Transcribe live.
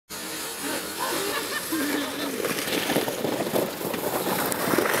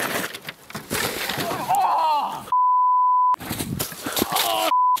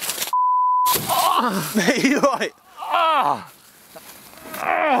Mate, you right?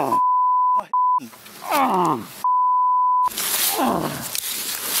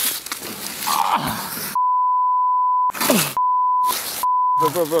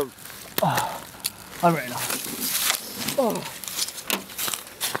 Bro. I'm ready now.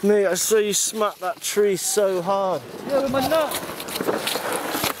 Mate, I saw you smack that tree so hard. Yeah, with my nut.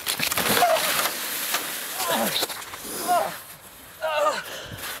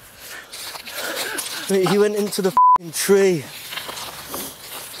 Mate, he went into the f***ing tree.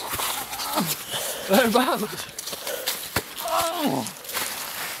 Whereabouts?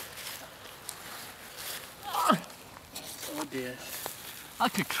 Oh dear. I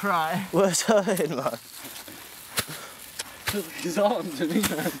could cry. Where's hurting, man? His arms to me,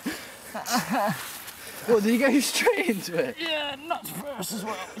 man. What, did he go straight into it? Yeah, nuts first as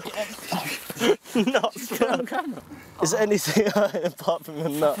well. Nuts first. Is there anything hurting apart from your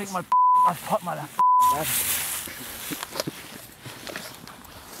nuts? I think I've popped my left.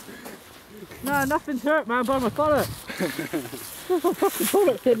 No, nothing's hurt, man, by my bollock. My fucking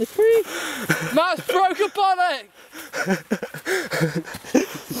bollock's in the tree. Matt's broke a bollock!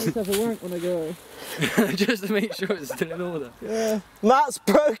 I just have a wank when I go. Just to make sure it's still in order. Yeah. Matt's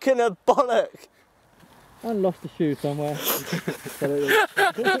broken a bollock! I lost a shoe somewhere. You've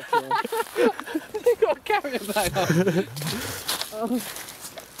got a carrier bag on.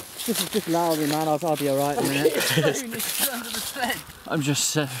 This is just lousy, man. I'll be alright in a minute. I'm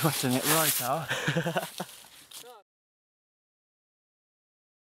just wetting it right out.